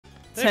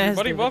Hey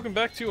everybody, welcome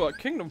back to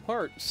Kingdom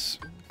Hearts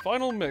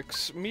final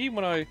mix. Me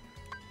when I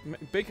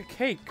bake a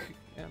cake,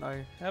 and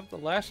I have the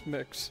last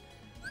mix.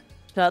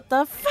 Shut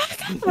the fuck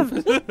up!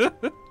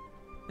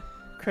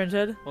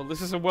 Cringehead. Well,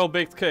 this is a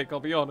well-baked cake, I'll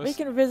be honest. We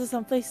can visit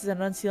some places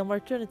and unseal more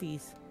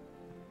eternities.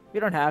 We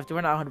don't have to,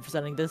 we're not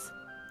 100%ing this.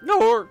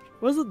 No!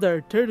 Wasn't there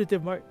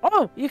alternative mark?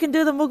 Oh! You can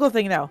do the Moogle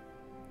thing now!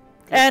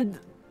 Okay. And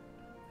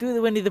do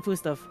the Winnie the Pooh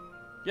stuff.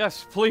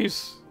 Yes,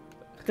 please.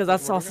 Because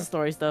that's also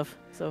story stuff,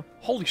 so.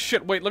 Holy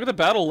shit, wait, look at the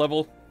battle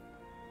level.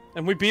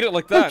 And we beat it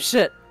like that. Oh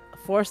shit!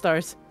 4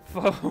 stars.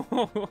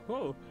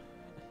 Oh,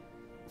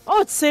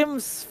 it's same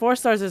 4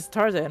 stars as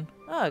Tarzan.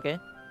 Oh, okay.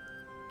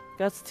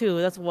 That's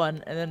 2, that's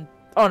 1, and then...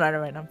 Oh, no,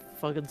 never mind, I'm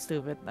fucking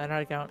stupid. I know how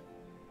to count.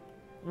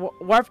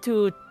 Warp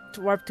to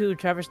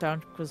Traverse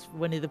Town, because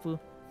Winnie the Pooh.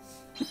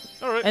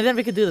 Alright. And then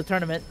we could do the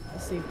tournament.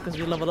 Let's see, because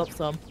we leveled up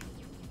some.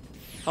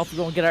 Hope we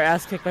don't get our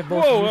ass kicked by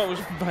both. Whoa, that was...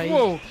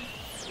 Whoa!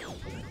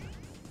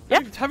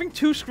 Yeah. Having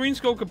 2 screens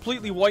go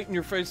completely white in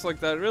your face like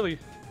that, really...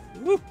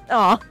 Woo!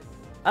 Aw.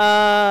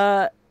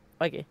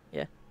 Okay,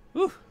 yeah.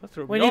 Woo! That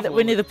threw me off a little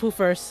Winnie bit. the Pooh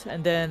first,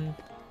 and then...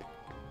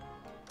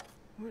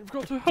 We've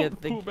got to help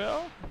Pooh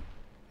Bear.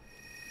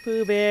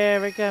 Pooh Bear,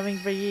 we're coming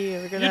for you.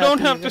 We're gonna You don't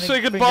have to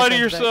say goodbye to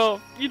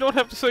yourself. You don't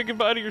have to say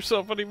goodbye to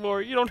yourself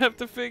anymore. You don't have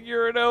to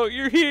figure it out.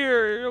 You're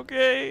here,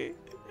 okay?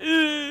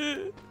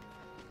 You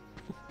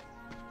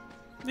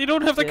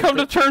don't have to come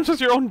to terms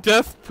with your own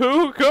death,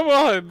 Pooh. Come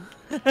on.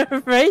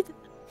 Right?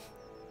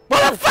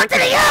 What the fuck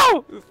did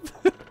you?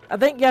 I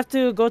think you have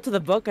to go to the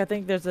book. I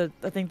think there's a.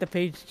 I think the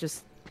page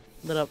just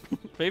lit up.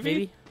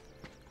 Maybe.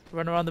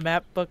 Run around the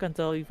map book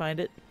until you find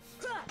it.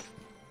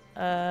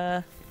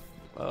 Oh,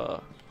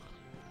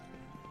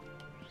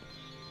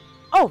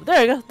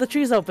 there you go. The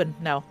tree's open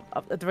now,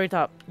 up at the very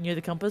top, near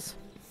the compass.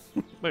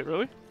 Wait,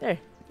 really? There.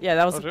 Yeah,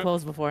 that was Oh,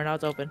 closed before. Now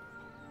it's open.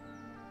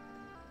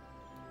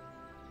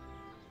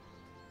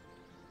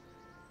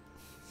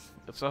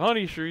 It's a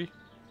honey tree.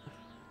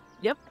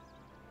 Yep.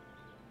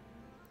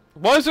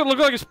 Why does it look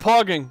like it's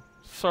pogging?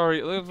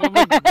 Sorry,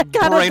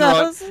 brain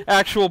rot.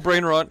 Actual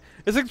brain rot.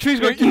 It's like the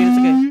tree's going.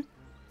 Okay.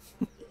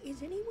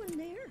 Is anyone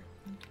there?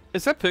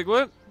 Is that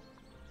Piglet?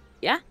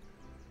 Yeah.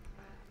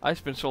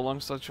 It's been so long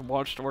since I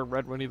watched or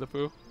read Winnie the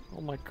Pooh.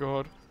 Oh my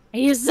god.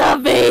 He's a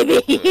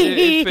baby.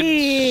 It's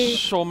been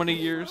so many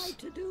years.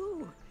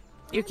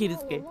 Your kid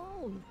is gay.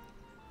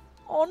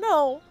 Oh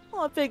no!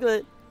 Oh,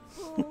 Piglet.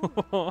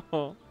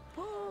 Oh,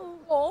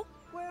 oh,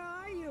 where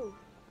are you?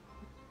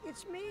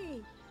 It's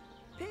me,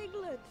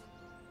 Piglet.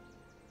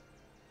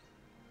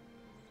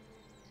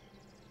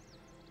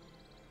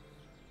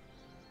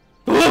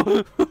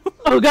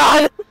 Oh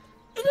god!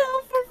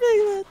 No, for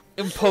Piglet.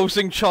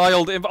 Imposing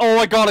child. Oh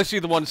my god, I see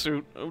the one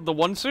suit. The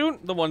one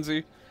suit? The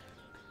onesie.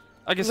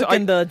 I guess Look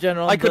in the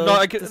general. I could not.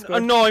 I could.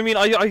 Discord. No, I mean,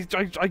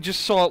 I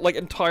just saw it like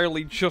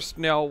entirely just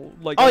now.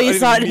 Like. Oh, you I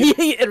saw didn't it.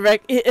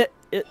 mean-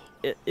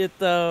 It.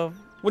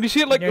 When you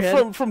see it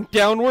like from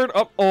downward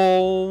up.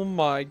 Oh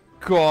my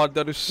god,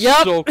 that is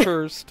so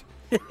cursed.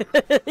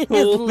 He's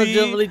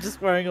legitimately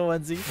just wearing a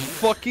onesie.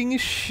 Fucking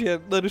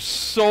shit, that is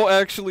so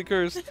actually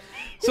cursed.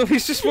 So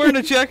he's just wearing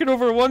a jacket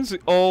over a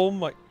onesie. Oh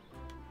my.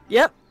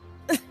 Yep.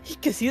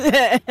 Because he's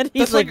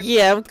like,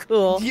 yeah, I'm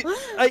cool. Yeah,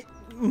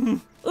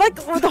 like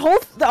the whole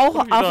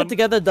outfit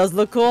together does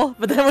look cool,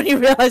 but then when you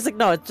realize like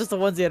no, it's just a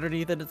onesie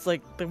underneath, and it's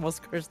like the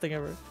most cursed thing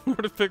ever. Where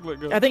did Piglet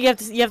go? I think you have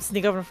to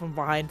sneak over from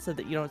behind so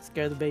that you don't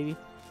scare the baby.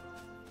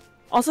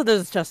 Also,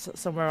 there's a chest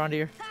somewhere around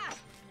here.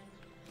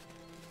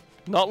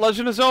 Not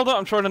Legend of Zelda.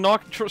 I'm trying to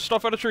knock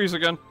stuff out of trees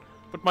again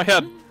with my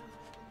head.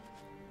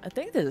 I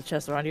think there's a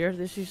chest around here.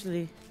 There's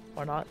usually,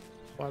 or not,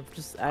 or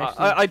just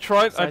actually. I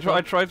tried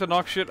to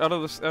knock shit out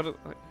of this.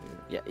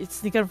 Yeah, it's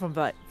sneak in from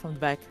the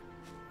back.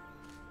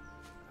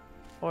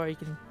 Or you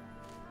can.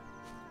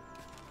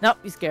 Nope,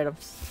 you scared him.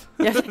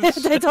 Yeah,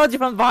 I told you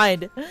from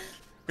behind.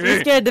 You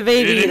scared the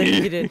baby,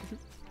 like you did.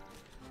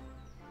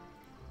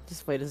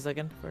 Just wait a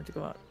second for it to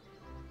go out.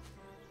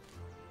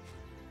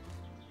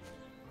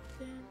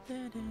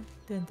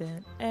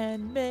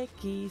 And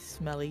Mickey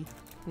Smelly.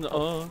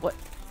 No. What?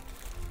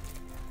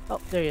 Oh,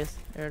 there he is.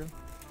 I heard him.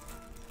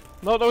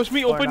 No, that was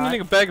me Or opening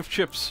not. a bag of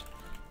chips.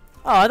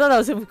 Oh, I thought that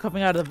was him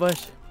coming out of the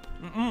bush.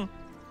 I'm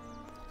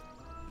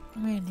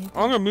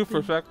gonna move for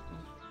a sec.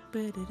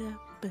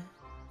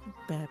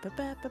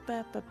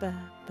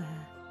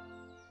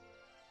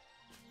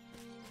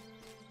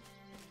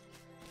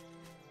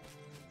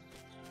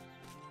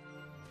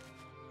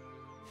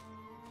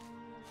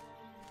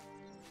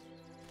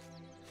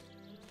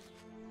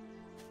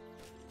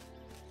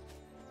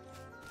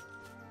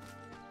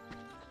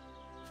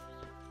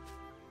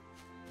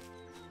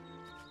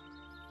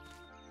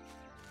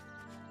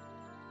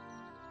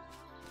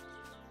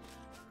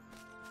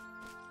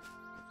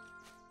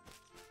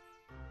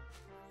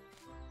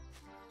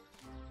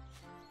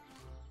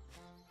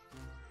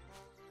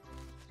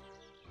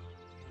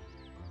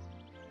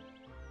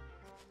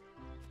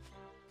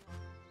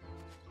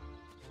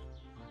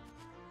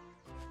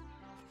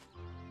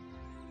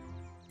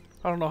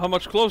 I don't know how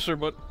much closer,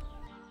 but...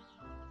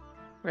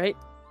 Right?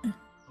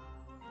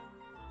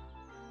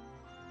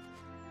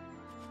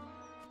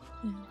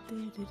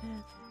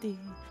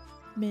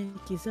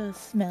 Mickey's a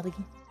smelly,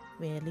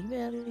 really,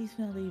 really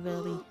smelly,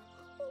 really.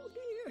 Oh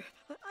dear,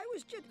 I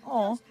was just.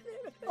 Aw. just-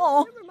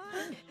 Aw. Never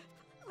mind.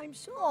 I'm Aw.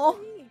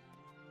 sorry.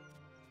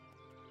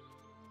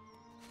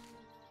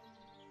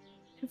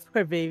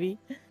 Poor baby.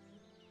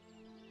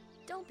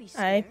 Don't be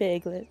Hi, scared.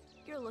 Piglet.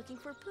 You're looking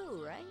for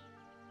Pooh, right?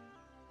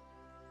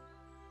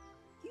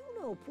 You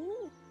know,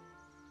 Pooh.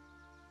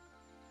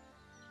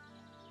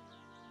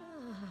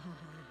 Ah.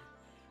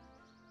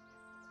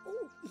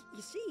 Oh,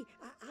 you see,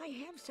 I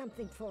have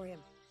something for him.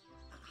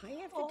 I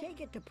have to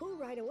take it to Pooh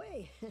right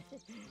away.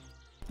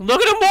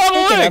 Look at him Look at that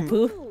waddling!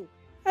 Pooh. Pooh.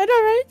 I know,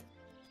 right?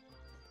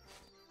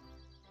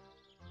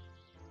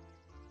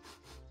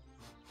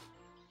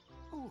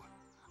 Oh,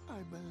 I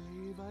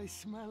believe I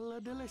smell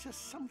a delicious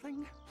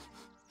something.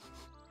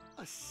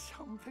 A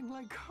something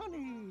like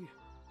honey.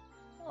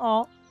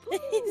 Aw.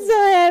 He's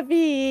so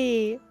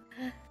happy.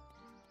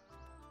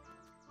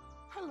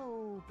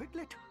 Hello,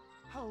 Piglet.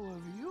 How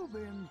have you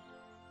been?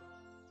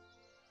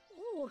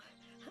 Oh,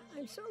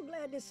 I'm so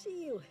glad to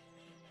see you.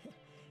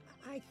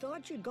 I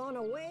thought you'd gone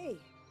away.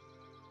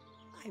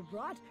 I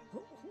brought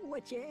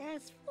what you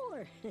asked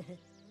for.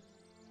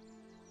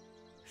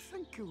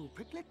 Thank you,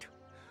 Piglet.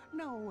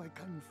 Now I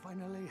can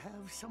finally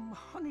have some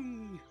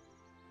honey.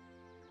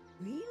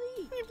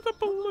 Really? Leave the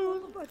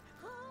balloon. But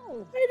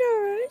how? I know,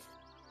 right?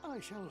 I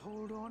shall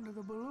hold on to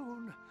the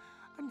balloon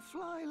and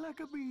fly like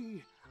a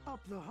bee up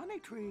the honey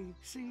tree,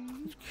 see?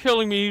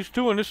 Killing me, he's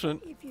too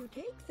innocent. If you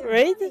take the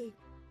Right? honey,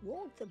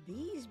 won't the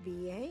bees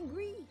be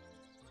angry?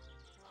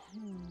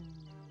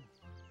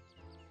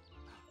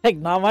 Like,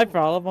 not my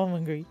problem. I'm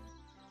hungry.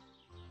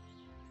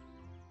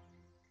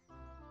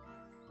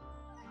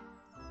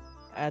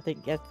 I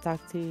think you have to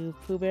talk to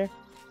Pooh Bear.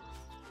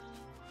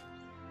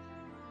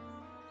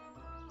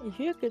 If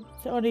you could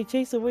only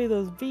chase away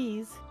those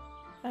bees,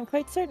 I'm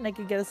quite certain I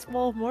could get a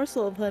small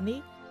morsel of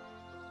honey.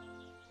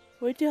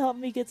 Would you help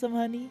me get some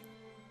honey?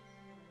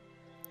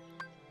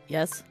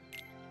 Yes.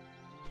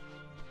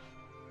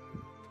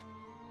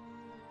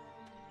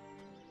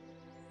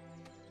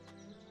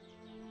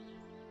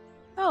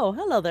 Oh,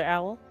 hello there,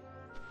 Owl.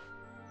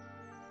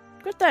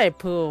 Good day,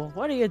 Pooh.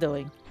 What are you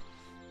doing?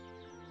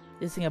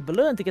 Using a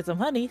balloon to get some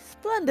honey?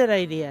 Splendid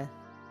idea.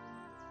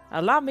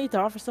 Allow me to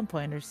offer some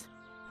pointers.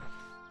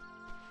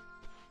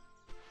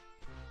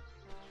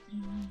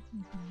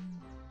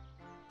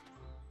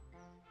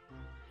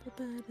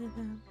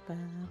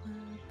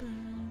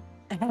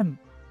 Ahem.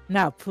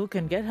 Now, Pooh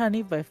can get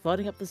honey by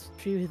floating up this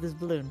tree with his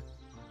balloon.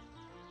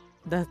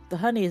 The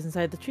honey is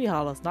inside the tree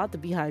hollows, not the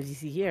beehives you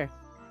see here.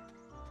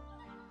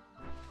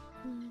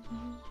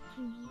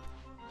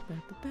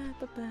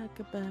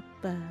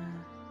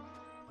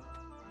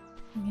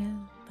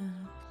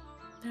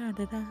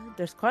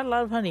 There's quite a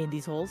lot of honey in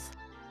these holes.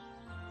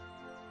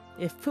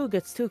 If Pooh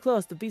gets too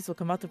close, the bees will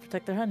come out to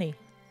protect their honey.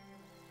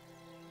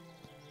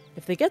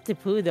 If they get to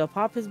Pooh, they'll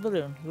pop his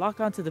balloon, lock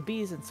onto the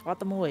bees, and swat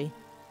them away.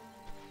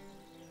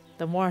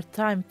 The more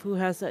time Pooh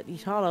has at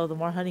each hollow, the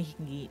more honey he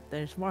can eat.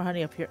 There's more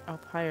honey up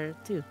higher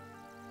too.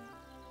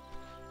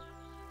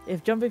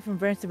 If jumping from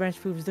branch to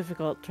branch proves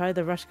difficult, try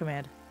the rush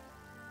command.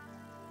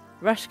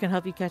 Rush can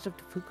help you catch up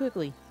to Pooh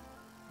quickly,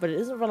 but it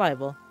isn't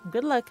reliable.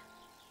 Good luck.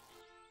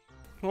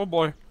 Oh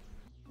boy.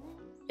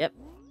 Yep.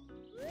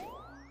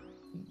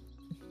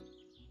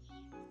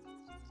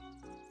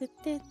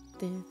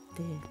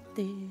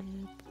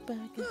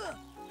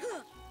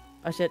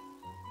 Oh shit.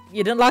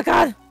 You didn't lock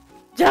on!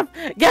 Jump!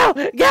 Go!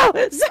 Go!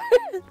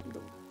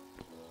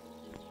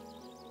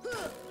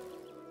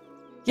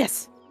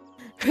 Yes!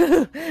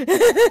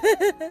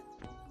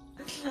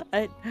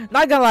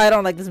 Not gonna lie, I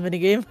don't like this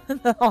minigame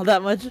all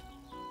that much.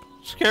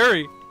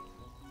 Scary.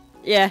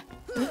 Yeah.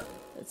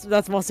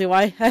 That's mostly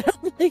why I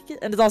don't like it.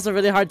 And it's also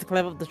really hard to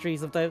climb up the tree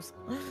sometimes.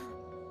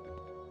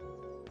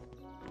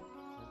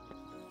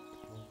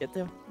 Get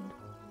there.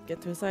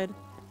 Get to his side.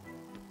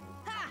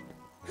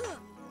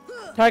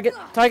 Target!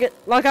 Target!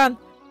 Lock on!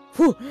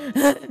 Whew.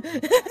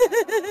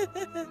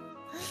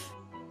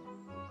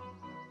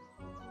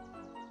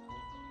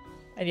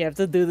 And you have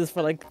to do this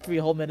for like 3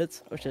 whole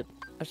minutes. Oh shit.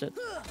 Oh shit.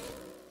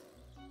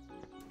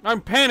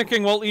 I'm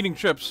panicking while eating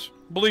chips.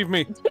 Believe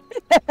me.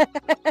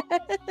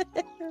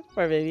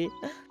 Poor baby.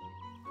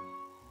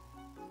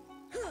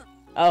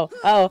 Oh,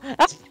 oh.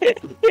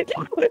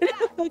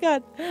 Oh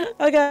god.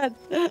 Oh god.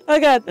 Oh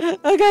god.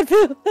 Oh god,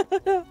 Pooh.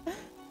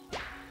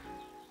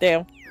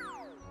 Damn.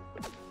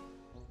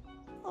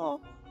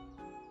 Oh.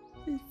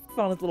 He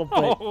found his little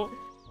boy. Oh.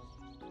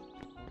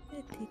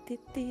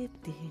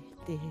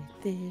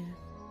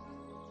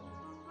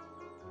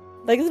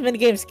 Like, this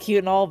minigame's cute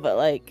and all, but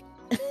like,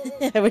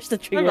 I wish the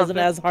tree I got wasn't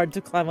that. as hard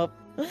to climb up.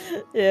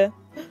 Yeah.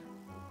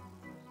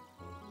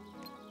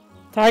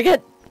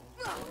 Target!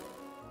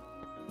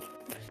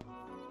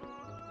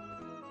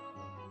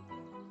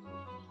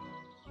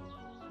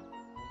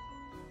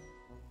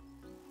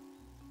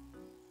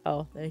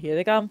 Oh, here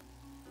they come.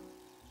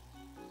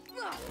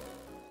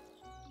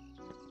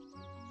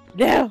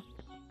 No!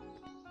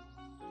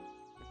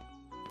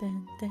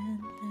 Dun, dun,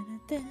 dun,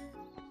 dun,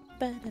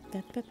 Oh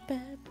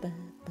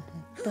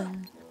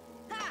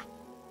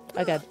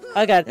god.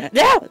 Oh god.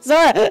 No!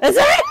 Sora!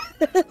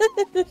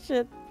 Sora!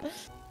 Shit.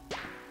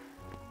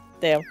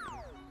 Damn.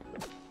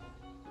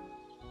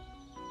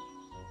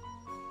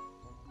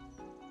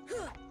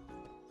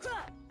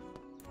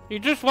 He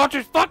just wants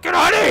his fucking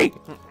honey!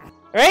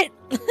 Right?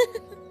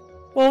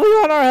 Well, we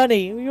want our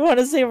honey. We want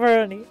to save our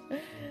honey.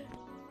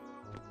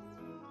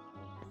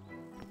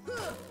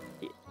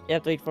 You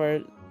have to wait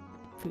for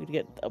food to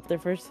get up there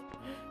first.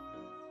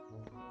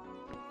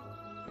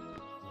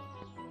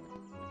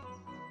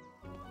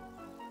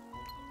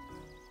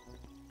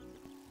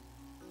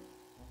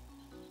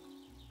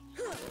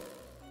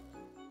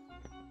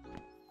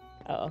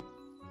 Uh-oh.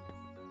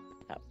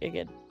 Oh, you're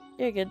good.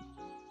 You're good.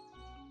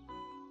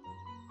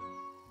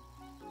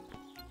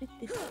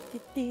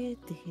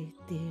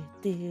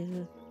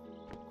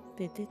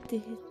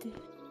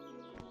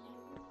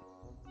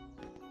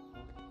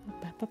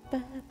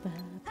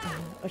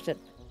 Oh shit.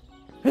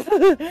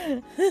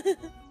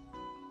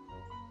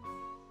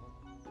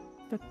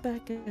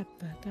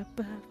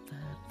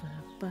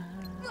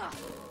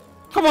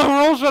 Come on,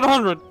 we're almost at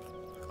 100!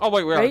 Oh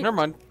wait, we are. Right? Never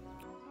mind.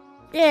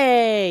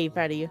 Yay!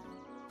 Proud of you.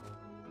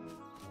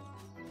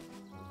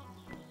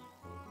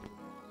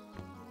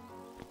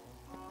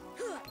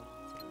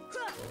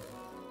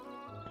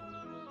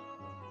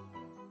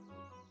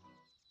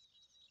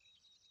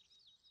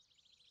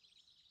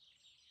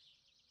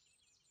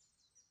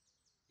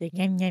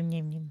 Yum yum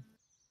yum yum.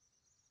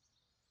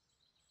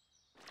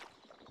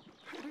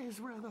 It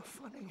is rather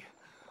funny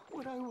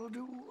what I will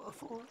do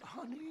for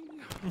honey.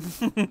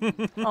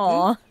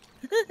 Aww.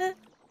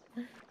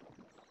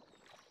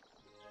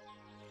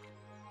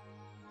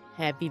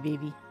 Happy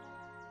baby.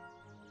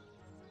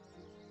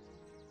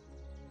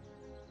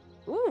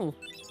 Ooh.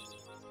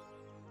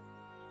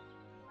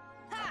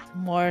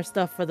 More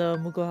stuff for the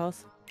Moogle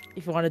house.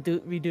 If you want to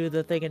redo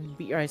the thing and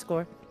beat your high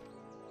score.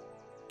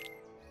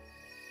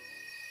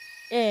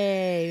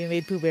 Yay, we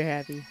made Pooh Bear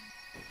happy.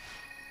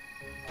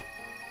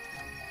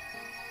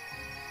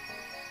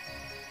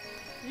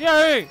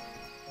 Yay!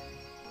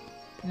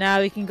 Now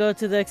we can go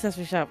to the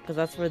accessory shop, because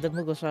that's where the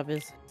Moogle shop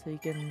is. So you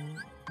can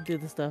do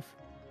the stuff.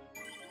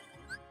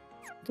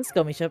 Just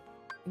gummy ship.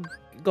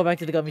 Go back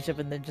to the gummy ship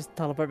and then just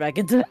teleport back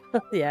into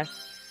yeah.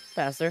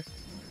 Faster.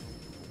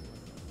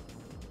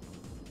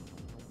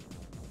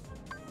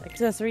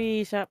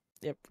 Accessory shop.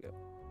 Yep.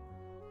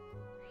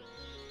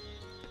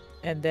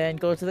 And then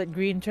go to that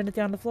green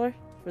trinity on the floor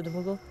for the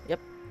Moogle. Yep.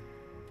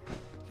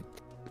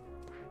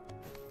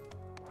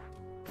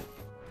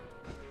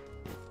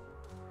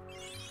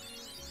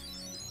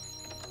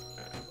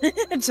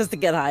 Just to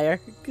get higher.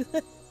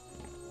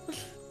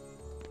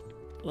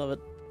 Love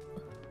it.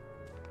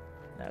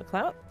 Now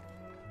clout.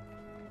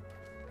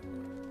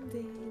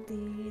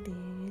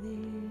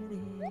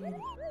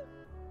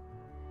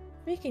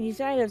 We can use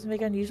items to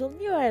make unusual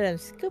new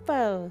items.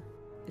 Koopo!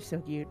 They're so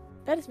cute.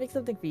 Let us make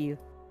something for you.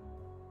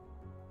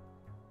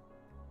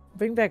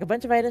 Bring back a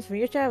bunch of items from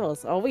your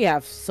travels. Oh, we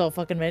have so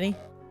fucking many.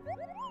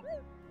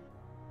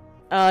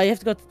 You have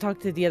to go talk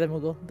to the other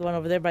Moogle. The one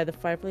over there by the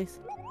fireplace.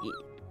 Yeah.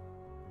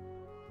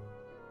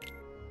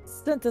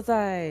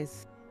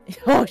 Synthesize!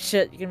 Oh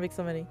shit, you can make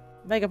so many.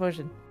 Mega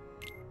potion.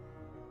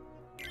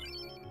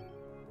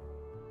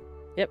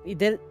 Yep, you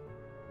did it.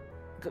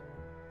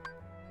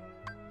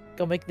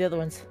 Go make the other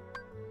ones.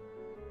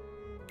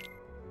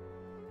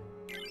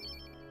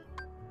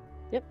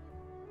 Yep.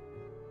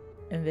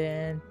 And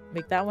then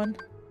make that one.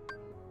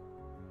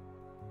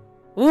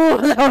 Ooh,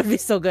 that would be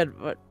so good.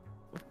 But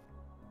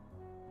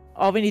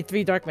oh, we need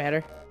 3 dark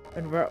matter,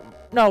 and we're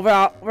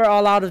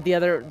all out of the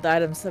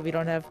items that we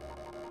don't have.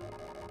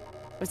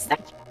 What's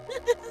that?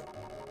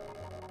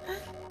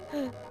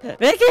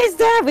 Mickey's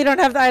dead! We don't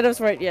have the items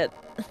for it yet.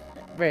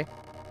 Bro.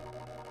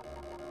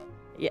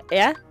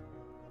 Yeah?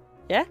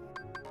 Yeah?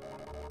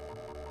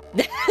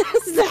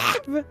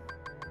 Stop!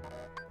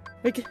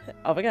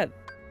 Oh my god.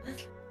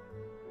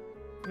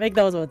 Make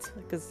those ones,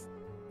 because,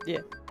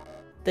 yeah.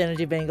 The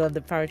energy bangle and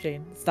the power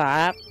chain.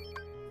 Stop.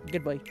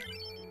 Good boy.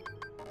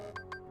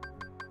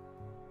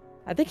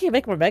 I think you can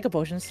make more mega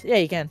potions. Yeah,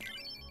 you can.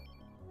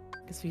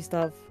 Because we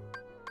still have...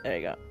 There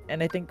you go.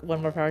 And I think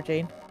one more power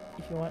chain,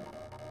 if you want.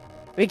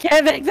 We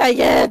can't make that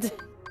yet!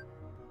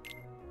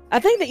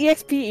 I think the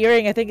EXP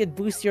earring, I think it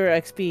boosts your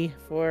XP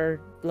for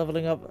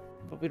leveling up.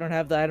 But we don't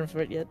have the items for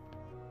it yet.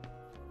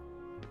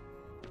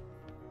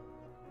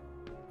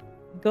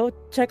 Go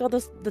check out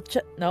the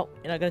chest. No,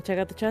 you're not gonna check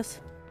out the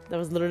chest? That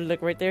was literally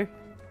like right there.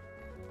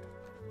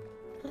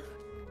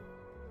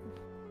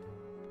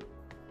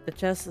 The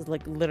chest is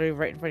like literally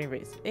right in front of your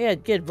face. Yeah,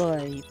 good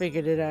boy. You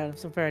figured it out. I'm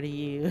so proud of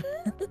you.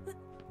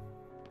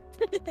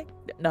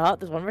 No,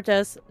 there's one more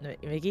chest.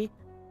 Mickey.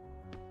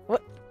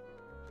 What?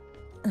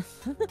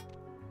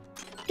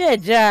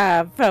 Good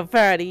job. So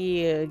proud of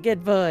you.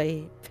 Good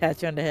boy.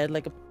 Pat you on the head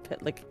like a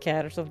pet, like a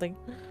cat or something.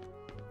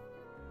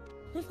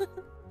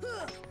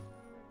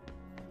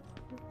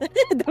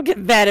 Don't get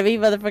mad at me,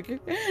 motherfucker.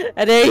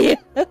 I dare you.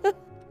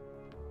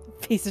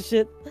 Piece of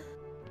shit.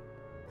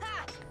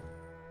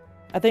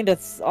 I think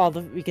that's all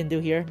that we can do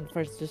here in the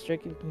first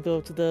district. You can go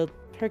to the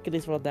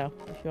Hercules world now,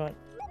 if you want.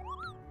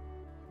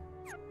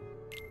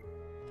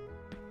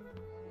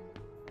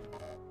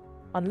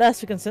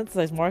 Unless we can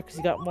synthesize more, because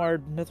you got more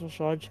mithril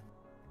charge.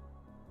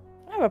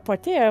 I'm a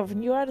portier of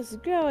new artists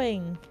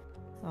growing.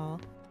 Aw.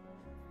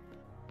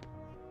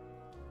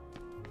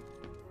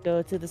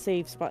 Go to the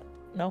save spot.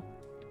 No.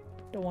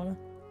 Don't wanna.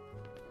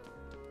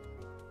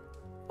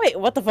 Wait,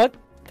 what the fuck?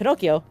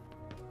 Pinocchio.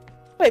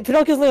 Wait,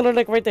 Pinocchio's literally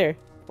like right there.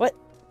 What?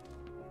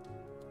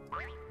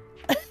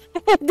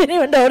 I didn't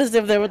even notice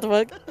him there, what the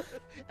fuck?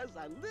 As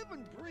I live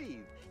and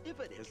breathe, if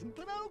it isn't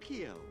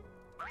Pinocchio.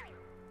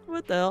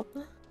 What the hell?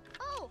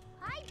 Oh,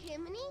 hi,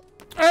 Jiminy.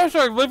 As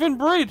I live and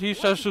breathe, he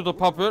says to the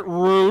puppet.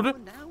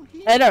 Rude. Down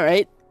here. I know,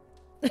 right?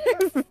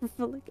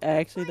 Like, I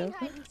actually Hi, know.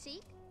 hide and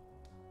seek.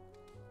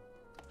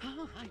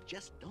 Oh, I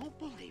just don't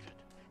believe it.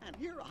 And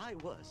here I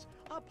was,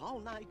 up all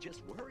night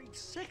just worried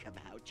sick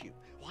about you.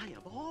 Why,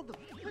 of all the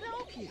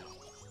Pinocchio.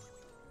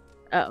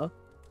 Uh-oh.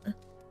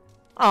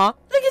 Aw,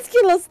 look at his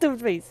cute little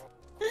stupid face.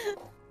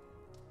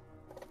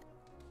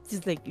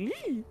 Just like,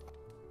 "Ew.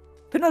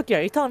 Pinocchio,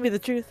 are you telling me the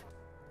truth?"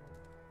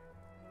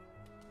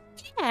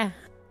 Yeah.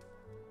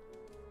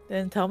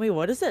 Then tell me,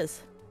 what is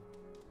this?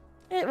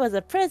 It was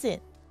a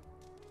present.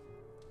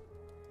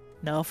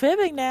 No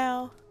fibbing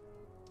now.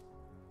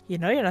 You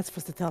know you're not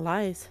supposed to tell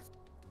lies.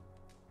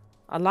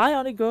 A lie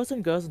only grows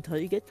and grows until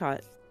you get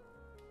caught.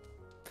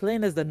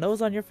 Plain as the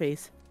nose on your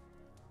face.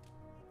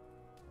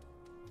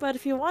 But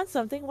if you want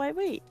something, why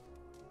wait?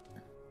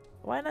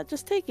 Why not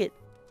just take it?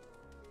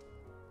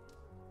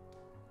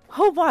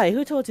 Oh my,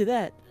 who told you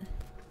that?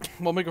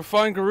 We'll make a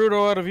fine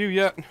Gerudo out of you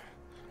yet.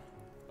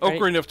 Right.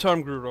 Ocarina of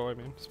Time Gerudo, I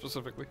mean,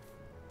 specifically.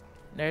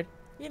 Nerd,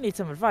 you need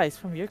some advice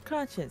from your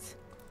conscience.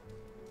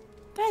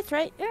 That's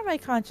right, you're my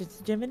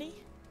conscience, Jiminy.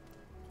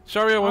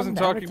 Sorry I wasn't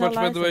never talking tell much,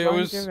 by lies the as way. I long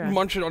as was you're right.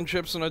 munching on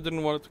chips and I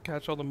didn't want it to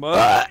catch all the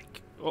mud.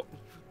 Oh.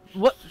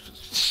 What?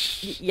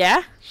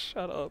 Yeah?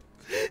 Shut up.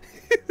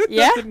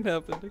 Yeah? That didn't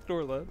happen.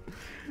 Ignore that.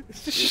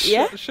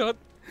 Yeah? Shut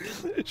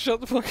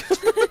the fuck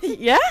up.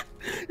 Yeah?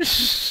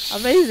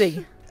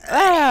 Amazing.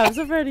 Ah, I'm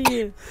so proud of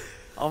you.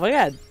 Oh my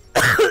god.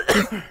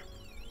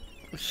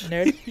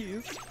 Nerd.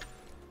 Jeez.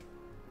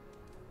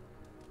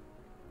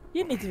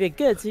 You need to be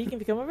good so you can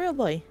become a real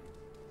boy.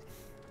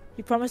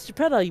 You promised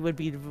Geppetto you would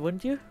be,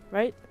 wouldn't you?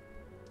 Right?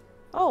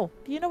 Oh,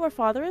 do you know where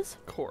father is?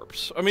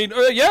 Corpse. I mean,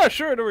 yeah,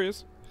 sure, there he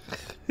is.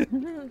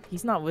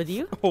 He's not with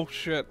you. Oh,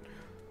 shit.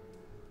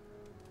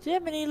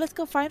 Jiminy, let's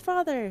go find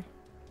father.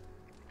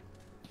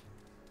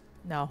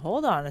 Now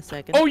hold on a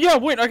second. Oh, yeah,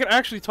 wait, I can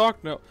actually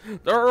talk now.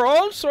 There are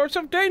all sorts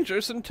of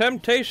dangers and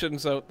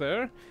temptations out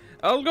there.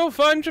 I'll go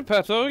find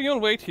Geppetto, you'll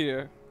wait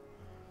here.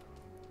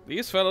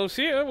 These fellows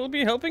here will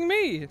be helping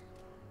me.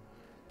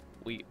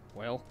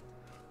 Well.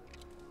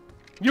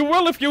 You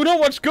will if you know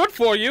what's good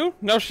for you.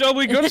 Now shall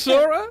we, good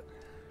Sora?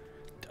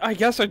 I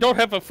guess I don't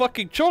have a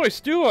fucking choice,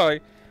 do I?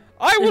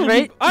 I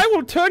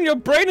will turn your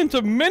brain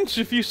into mince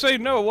if you say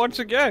no once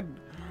again.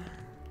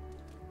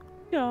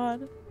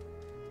 God.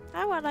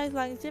 I want as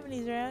long as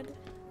Jiminy's around.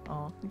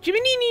 Oh.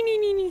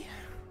 Jiminy.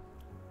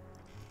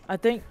 I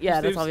think, yeah,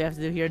 His that's name's- all we have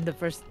to do here in the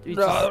first...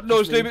 No,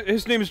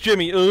 his name is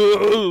Jimmy.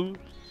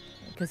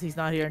 Because he's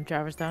not here in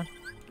Traverse Town.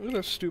 Look at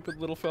that stupid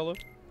little fellow.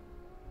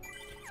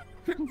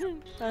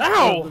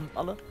 Ow!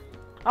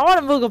 I want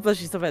to Moogle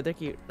plushies so bad, they're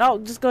cute. No,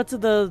 just go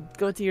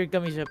to your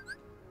gummy ship.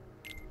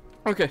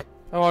 Okay.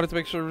 I wanted to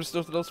make sure there's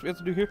nothing else we have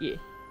to do here. Yeah.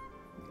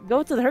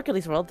 Go to the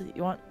Hercules world.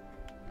 You want...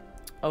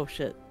 Oh,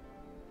 shit.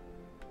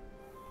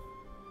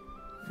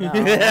 No, go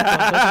to the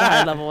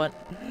high level one.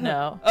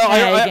 No. Oh,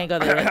 yeah, you can't go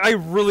there. Right? I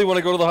really want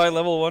to go to the high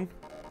level one.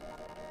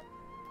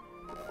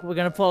 We're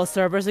gonna pull a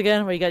Cerberus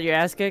again, where you got your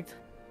ass kicked?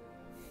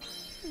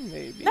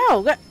 Maybe.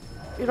 No!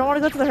 You don't want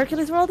to go to the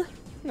Hercules world?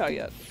 Not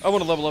yet. I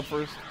want to level up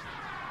first.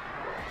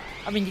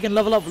 I mean, you can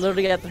level up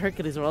literally at the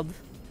Hercules world.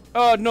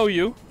 No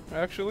you,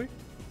 actually.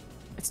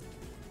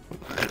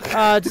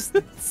 Just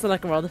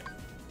select a world.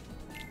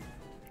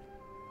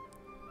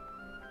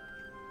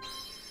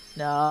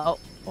 No.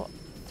 Oh,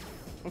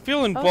 I'm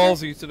feeling Okay.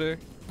 ballsy today.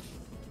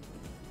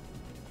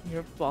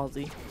 you're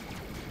ballsy.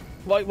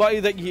 Why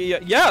that?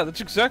 Yeah,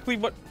 that's exactly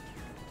what.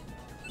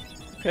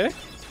 Okay.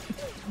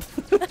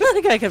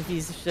 I got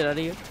confused the shit out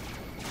of you.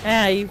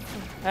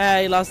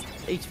 You lost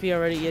HP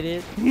already, you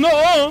idiot.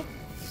 No.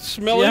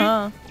 Smelly.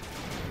 Yeah.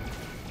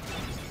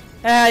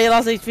 You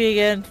lost HP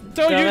again.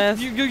 So dumbass.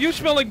 you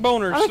smell like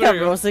boners. I think There I'm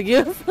you go. roasting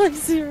you for like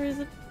some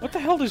reason. What the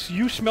hell does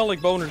 "you smell like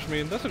boners"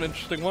 mean? That's an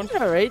interesting one. Is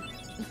Alright.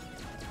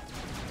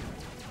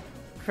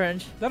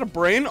 Cringe. that a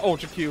brain? Oh,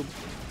 it's a cube.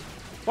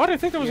 Why did I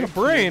think that was You're a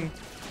brain?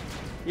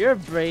 You're a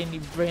brain, you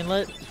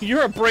brainlet.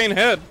 You're a brain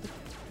head.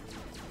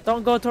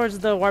 Don't go towards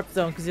the warp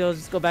zone, because you'll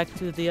just go back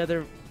to the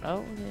other... Oh,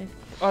 okay.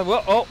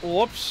 Oh,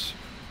 whoops.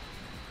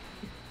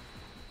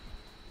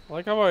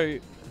 Like how I...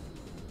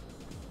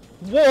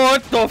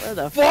 What the Where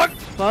the fuck?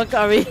 Fuck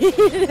are we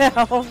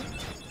now?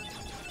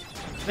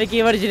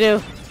 Mickey, what did you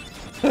do?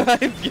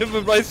 I've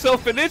given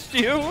myself an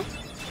issue.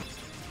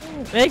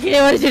 Mickey,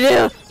 what did you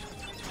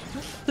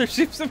do? There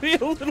seems to be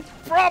a little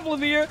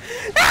problem here.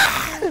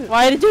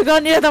 Why did you go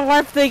near the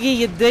warp thingy,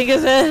 you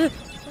dingus head?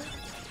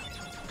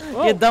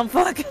 Well, you dumb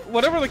fuck.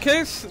 Whatever the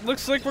case, it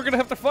looks like we're gonna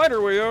have to fight our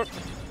way out.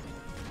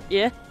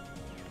 Yeah.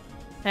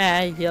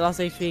 Ah, you lost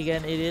HP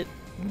again, idiot.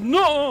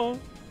 No!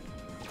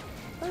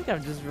 I think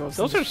I'm just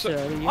roasting Those are the shit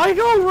out of you. I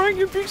know, right?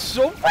 You're being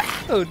so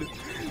proud!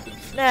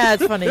 Nah,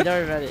 it's funny, don't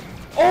worry about it.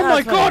 Oh Nah, my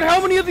it's god, funny.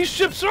 how many of these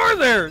ships are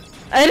there?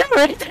 I know,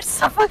 right? There's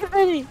so fucking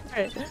many!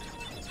 Right.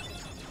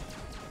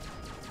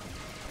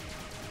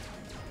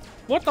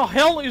 What the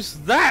hell is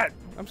that?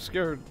 I'm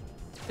scared.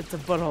 It's a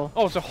butthole.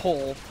 Oh, it's a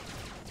hole.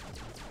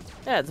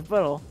 Yeah, it's a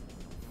butthole.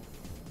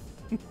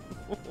 Oh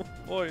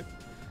boy.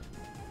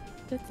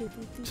 Is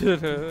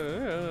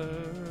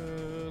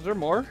there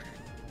more?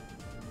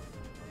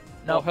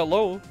 No. Oh,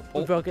 hello.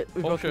 We Oh, broke it.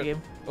 We oh, broke the shit.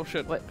 game. Oh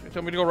shit. What? You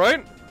tell me to go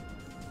right?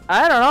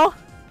 I don't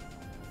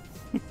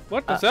know.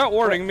 What does that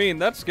warning mean?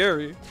 That's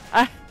scary.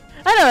 I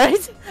know,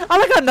 right? I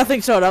like how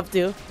nothing showed up,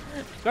 too.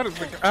 That is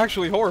like,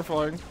 actually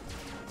horrifying.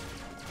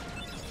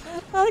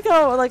 I like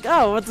how, like,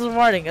 oh, what's the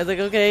warning? I was like,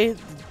 okay,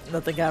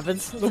 nothing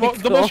happens. The,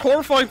 Like, the cool. most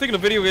horrifying thing in a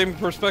video game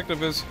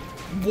perspective is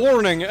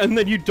warning, and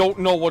then you don't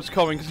know what's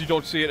coming because you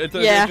don't see it.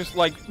 Yeah. It's just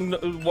like,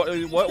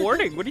 what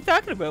warning? What are you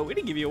talking about? We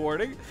didn't give you a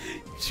warning.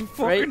 You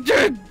fucking Right?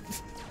 did!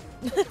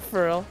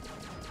 For real.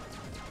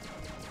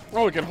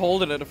 Oh, we can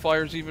hold it and it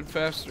fires even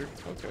faster.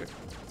 Okay.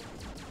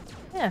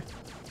 Yeah.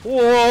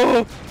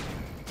 Whoa!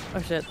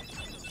 Oh, shit.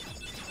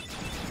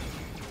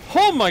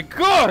 Oh my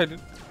god!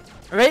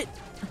 Right?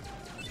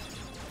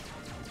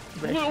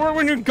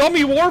 We're in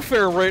gummy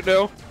warfare right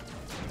now.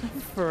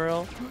 For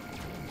real.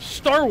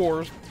 Star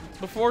Wars.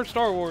 Before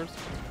Star Wars.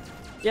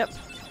 Yep.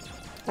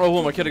 Oh, who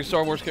am I kidding?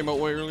 Star Wars came out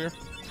way earlier.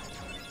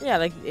 Yeah,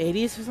 like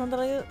 80s or something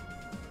like that.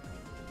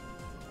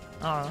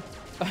 I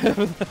don't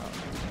know.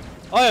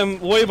 I am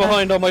way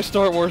behind on my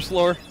Star Wars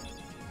lore.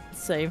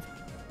 Same.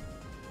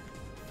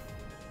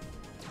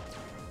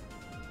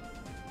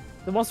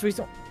 The most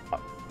recent.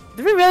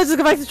 Did we really just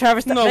go back to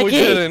Traverse? No, Mickey? we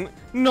didn't.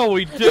 No,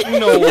 we didn't.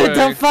 No You way.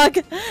 dumb fuck.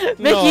 Mickey,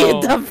 No.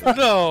 you dumb fuck.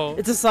 No.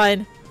 It's a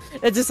sign.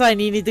 It's a sign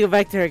you need to go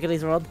back to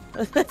Hercules World.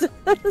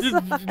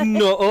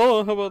 No.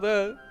 Oh, how about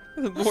that?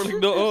 Warning.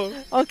 No.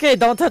 Okay,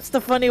 don't touch the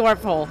funny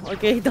warp hole.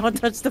 Okay, don't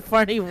touch the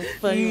funny.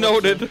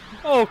 Noted.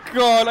 Oh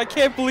god, I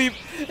can't believe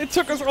it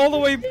took us all the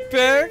way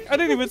back. I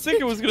didn't even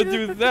think it was gonna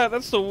do that.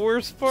 That's the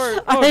worst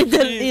part. Oh, I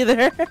didn't geez.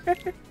 either.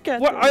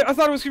 God What? damn. I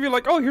thought it was gonna be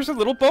like, oh, here's a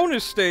little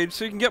bonus stage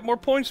so you can get more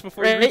points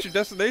before you reach your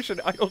destination.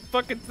 I don't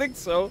fucking think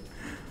so.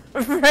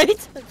 Right?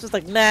 It's just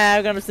like, nah,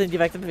 I'm gonna send you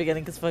back to the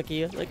beginning because fuck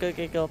you. Like,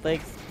 okay, cool,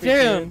 thanks.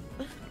 Damn.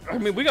 I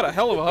mean, we got a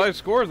hell of a high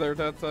score there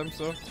that time,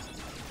 so.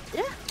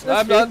 Yeah,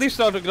 I'm that's at least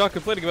not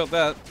complaining about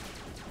that.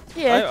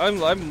 yeah. I'm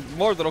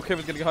more than okay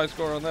with getting a high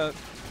score on that.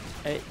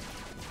 Right.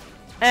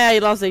 Ah, you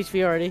lost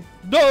HP already.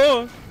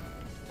 No.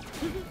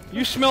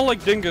 You smell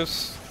like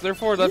dingus.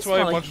 Therefore, that's You why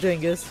smell I like watched.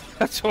 dingus.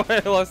 That's why I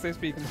lost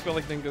HP. You smell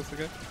like dingus.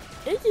 Okay.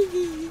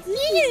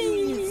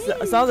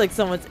 Sounds like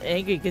someone's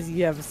angry because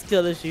you have a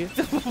skill issue.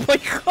 Oh my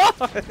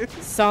god.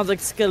 Sounds like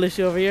skill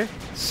issue over here.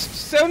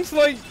 Sounds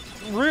like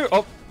real.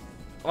 Oh,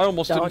 I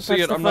almost Don't didn't see touch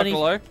it. the I'm funny- not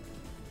gonna lie.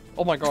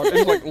 Oh my god,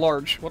 it's like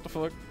large. What the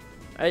fuck?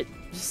 Alright,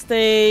 just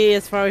stay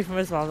as far away from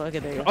it as possible. Okay,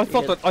 there you go. I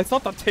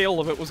thought the tail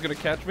of it was gonna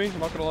catch me. I'm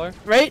not gonna lie.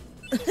 Right?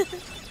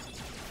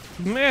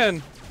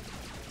 Man.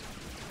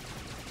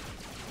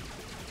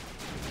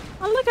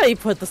 I like how you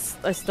put this.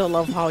 I still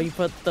love how you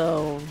put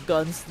the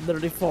guns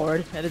literally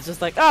forward, and it's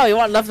just like, oh, you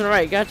want left and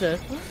right, gotcha.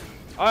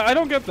 I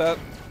don't get that.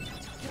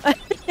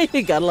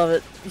 You gotta love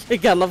it. You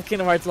gotta love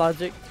Kingdom Hearts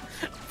logic.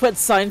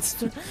 Puts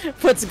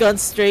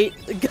guns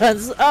straight.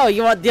 Guns. Oh,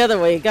 you want the other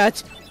way,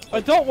 gotcha. I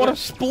don't want a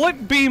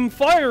split beam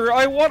fire.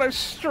 I want a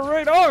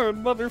straight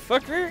on,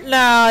 motherfucker.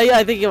 Nah, yeah,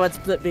 I think you want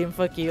split beam.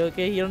 Fuck you,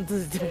 okay? You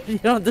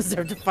don't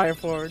deserve to fire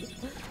forward.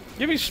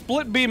 Give me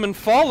split beam and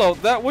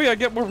Fallout. That way I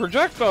get more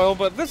projectile.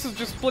 But this is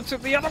just splits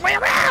it the other way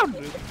around.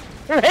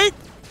 Right?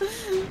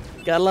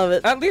 Gotta love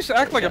it. At least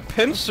act like a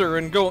pincer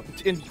and go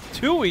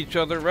into each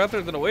other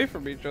rather than away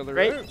from each other.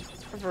 Right?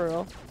 For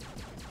real.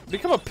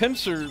 Become a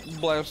pincer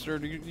blaster.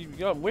 You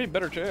got a way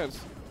better chance.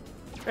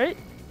 Right?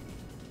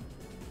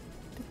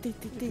 I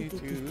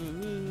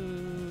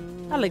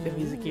like the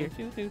music here.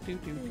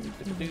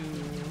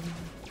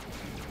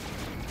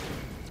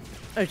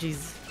 Oh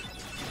jeez.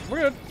 We're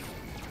good.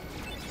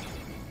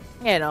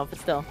 Yeah, no, but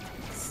still.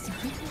 It's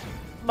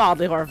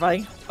mildly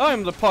horrifying.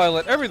 I'm the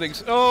pilot.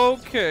 Everything's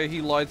okay. He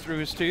lied through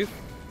his teeth.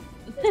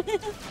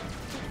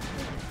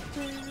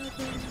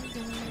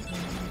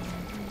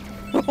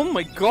 Oh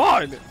my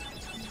god!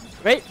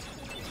 Right?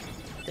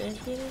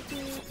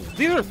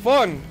 These are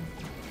fun.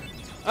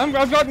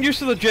 I've gotten used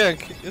to the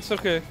jank. It's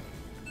okay.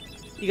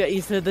 You got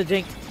used to the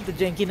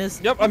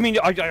jankiness. Yep. I mean,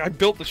 I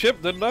built the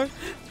ship, didn't I?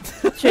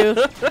 True.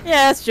 Yeah,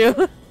 that's true.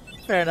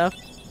 Fair enough.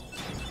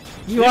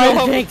 You know are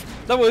how- the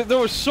jank. There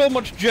was so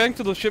much jank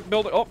to the ship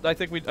building. Oh, I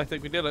think we did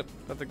it.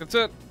 I think that's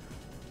it.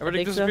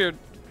 Everything think so. disappeared.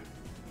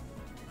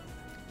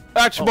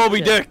 That's Oh, Moby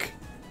shit. Dick.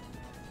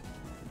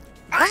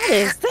 What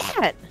is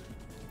that?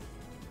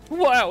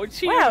 Wow, it's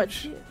huge. Wow,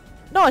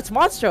 No, it's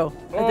Monstro.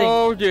 I think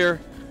Oh dear.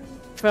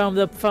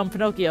 from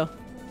Pinocchio.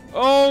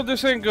 Oh,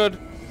 this ain't good.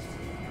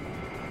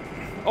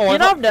 Oh, You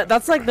know,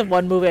 that's like the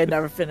one movie I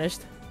never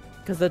finished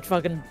because that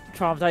fucking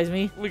traumatized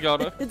me. we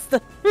got it. It's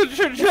the It's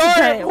a giant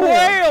giant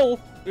whale. whale!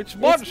 It's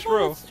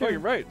Monstro! Monstro. Oh, you're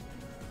right.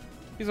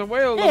 He's a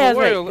whale, Yeah, a that's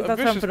right. whale, That's from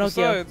ambitious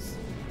Pinocchio. besides.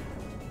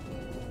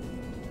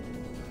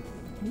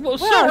 Well, wow,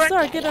 sorry.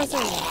 sorry, get us.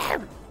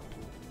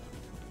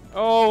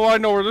 Oh, I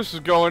know where this is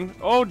going.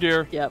 Oh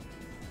dear. Yep,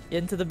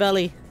 into the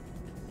belly.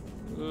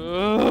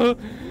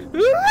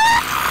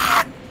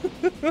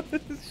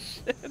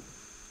 Shit.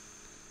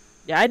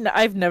 Yeah,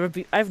 I've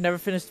never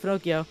finished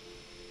Pinocchio.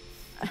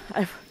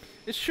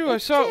 It's true, I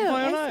saw it with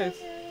my own eyes.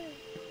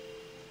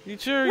 You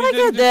sure you Look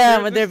didn't at just them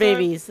hear with it their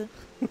this time?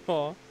 babies.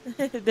 Aw.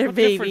 They're What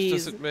difference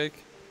babies. does it make?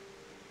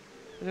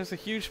 There's a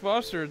huge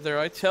monster in there,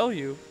 I tell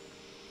you.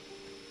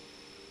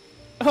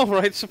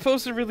 Alright,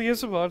 suppose there really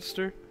is a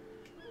monster.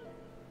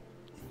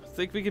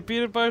 Think we could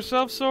beat it by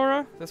ourselves,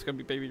 Sora? That's gonna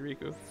be baby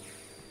Riku.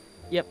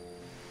 Yep.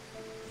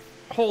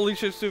 Holy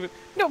shit, stupid.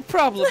 No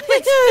problem.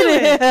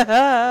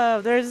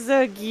 They're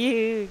so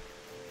cute.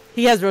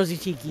 He has rosy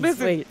cheekies.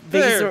 Listen, Wait,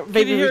 there. Can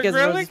baby you hear Riku has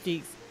growling? rosy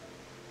cheeks.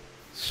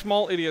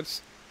 Small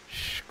idiots.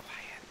 Shh,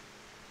 quiet.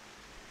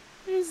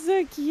 They're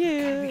so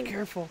cute. Gotta be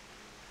careful.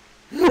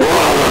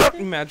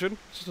 Imagine.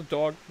 It's just a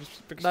dog.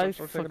 Just big That is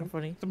steps are taking fucking him.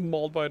 funny. It's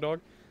mauled by a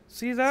dog.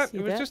 See that? See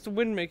It was that? just the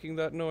wind making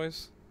that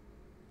noise.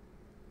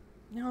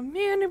 Oh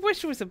man, I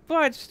wish it was a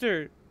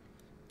monster.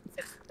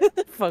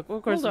 Fuck,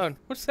 of course. Hold on.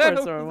 What's Of that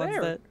course Sora over wants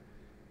there? that.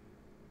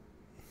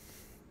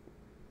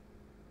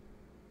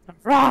 A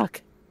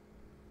rock.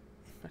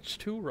 That's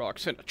 2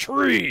 rocks and a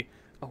tree.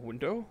 A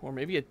window? Or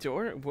maybe a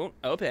door? It won't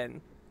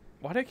open.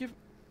 Why'd I give...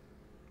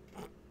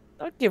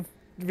 Don't give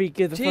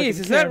Riku the fucking Jeez,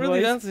 is that Karen really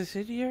voice. else is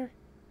in here?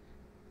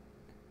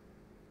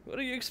 What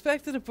do you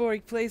expect in a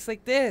boring place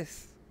like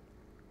this?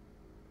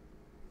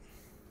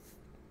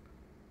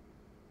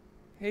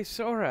 Hey,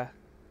 Sora.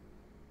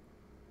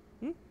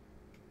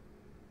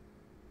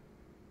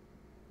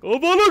 Oh,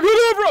 but look,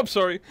 whatever! I'm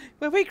sorry.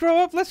 When we grow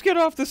up, let's get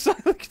off the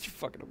side. Could you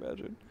fucking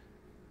imagine?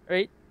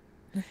 Right?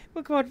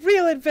 We'll go on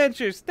real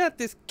adventures, not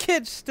this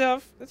kid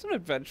stuff. That's an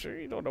adventure.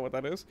 You don't know what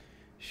that is.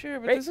 Sure,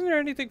 but Right. isn't there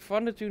anything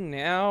fun to do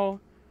now?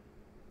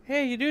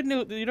 Hey, you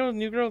know the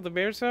new girl at the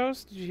mayor's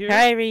house? Did you hear?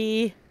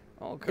 Kyrie.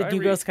 Oh, The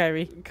new girl's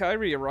Kyrie.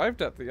 Kyrie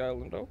arrived at the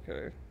island.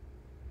 Okay.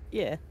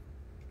 Yeah.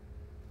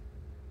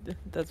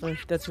 That's what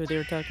they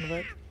were talking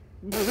about.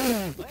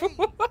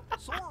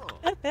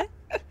 Sora.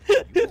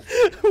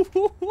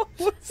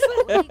 What's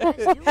What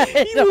are you guys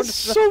doing? He was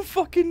so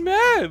fucking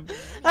mad.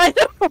 I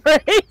know,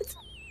 right?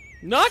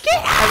 Knock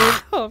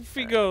it off,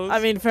 he goes. I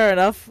mean, fair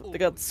enough. They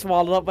got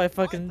swallowed up by a I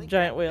fucking think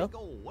giant that whale. big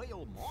ol'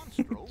 whale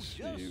monstro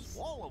Jeez. just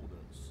swallowed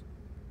us.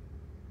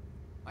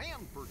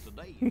 And for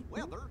today's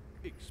weather,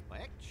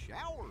 expect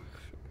showers.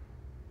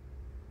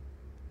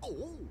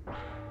 Oh,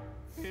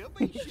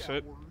 heavy Shit.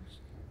 showers.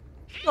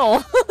 Oh,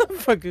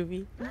 for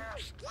Goofy.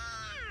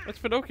 That's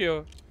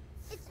Pinocchio.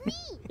 It's me.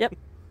 Yep.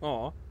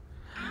 Aw.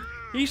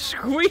 He's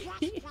squeaky.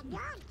 He's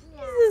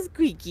a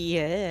squeaky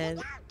head.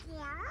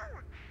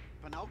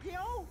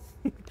 Pinocchio?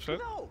 Shit.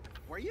 Pinocchio,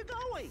 where you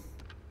going?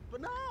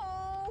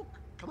 Pinocchio!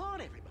 Come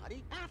on,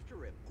 everybody, after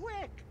him,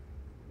 quick!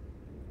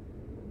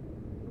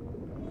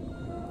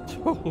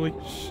 Holy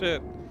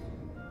shit.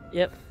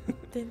 Yep.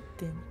 Dun,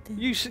 dun, dun.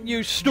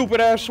 You stupid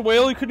ass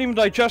whale. You couldn't even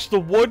digest the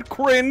wood.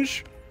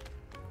 Cringe.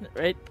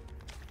 Right?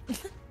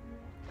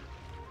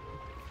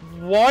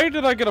 Why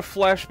did I get a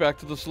flashback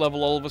to this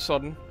level all of a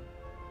sudden?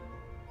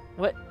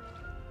 What?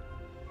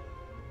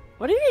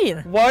 What do you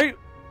mean? Why?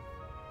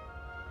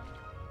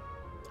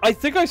 I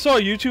think I saw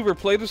a YouTuber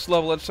play this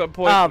level at some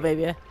point. Oh,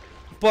 baby.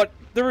 But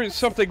there is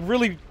something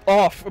really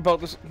off about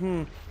this.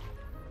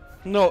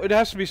 No, it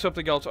has to be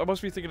something else. I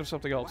must be thinking of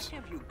something else.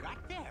 What have you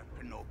got there,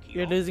 Pinocchio?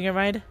 You're losing your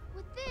mind?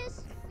 With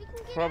this, we can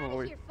get out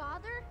Probably. of here,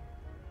 Father.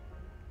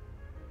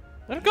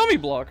 And a gummy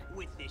block.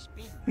 With this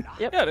big block,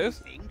 Yep. Yeah, it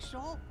is. you think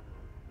so?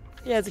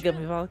 Yeah, it's a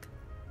gummy volk.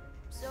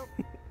 So,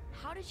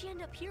 how did you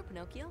end up here,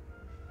 Pinocchio?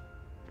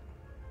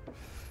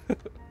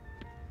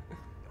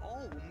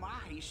 Oh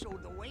my, so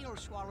the whale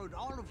swallowed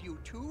all of you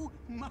too?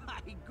 My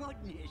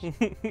goodness.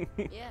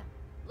 Yeah,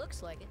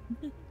 looks like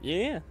it.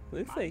 Yeah,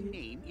 let's My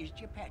name is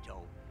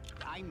Geppetto.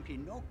 I'm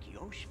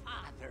Pinocchio's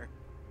father.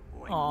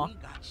 When Aw. we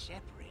got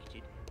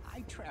separated,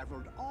 I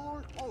traveled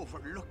all over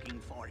looking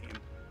for him.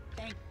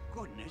 Thank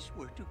goodness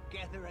we're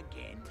together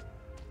again.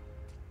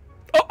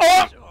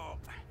 Oh! So,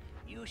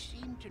 you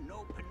seem to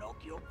know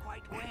Pinocchio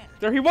quite well.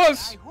 There he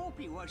was. I hope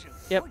he was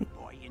a Yep. good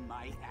boy in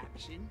my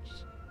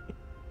absence.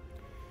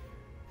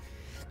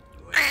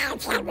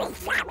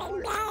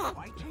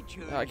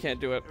 I can't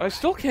do it. I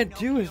still can't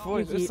do his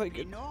voice. It's like,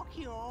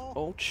 Pinocchio.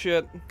 oh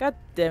shit. God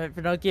damn it,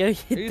 Pinocchio. You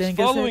He's dingus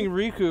following head.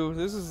 Riku.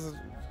 This is.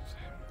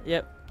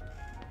 Yep.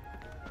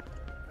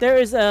 There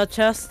is a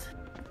chest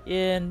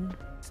in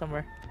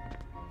somewhere.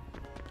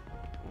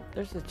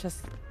 There's a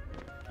chest.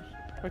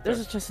 Right There's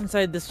there. a chest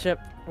inside this ship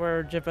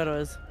where Geppetto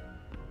is.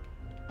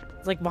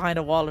 It's like behind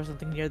a wall or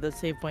something near the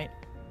save point.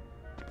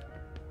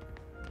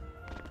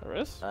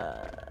 There is?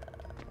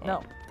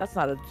 No, that's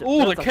not a. Ooh,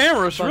 the that's a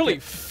camera's bucket. really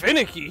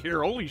finicky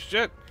here. Holy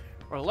shit.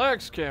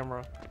 Relax,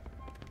 camera.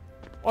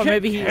 Or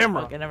maybe he.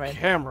 Camera. Okay, never mind.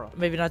 Camera.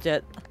 Maybe not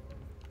yet.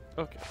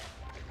 Okay.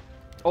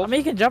 I mean,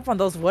 you can jump on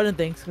those wooden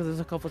things because there's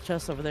a couple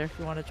chests over there if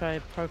you want to try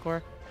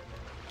parkour.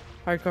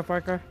 Hardcore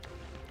parkour.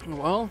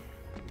 Well,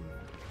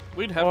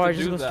 we'd have or to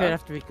just do go that. straight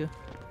after Riku.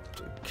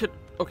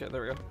 Okay,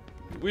 there we go.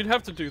 We'd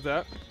have to do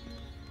that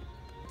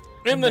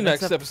in the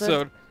next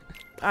episode.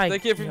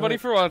 Thank you everybody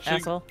for watching.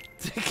 Asshole.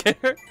 Take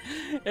care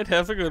and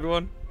have a good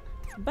one.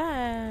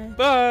 Bye.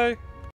 Bye.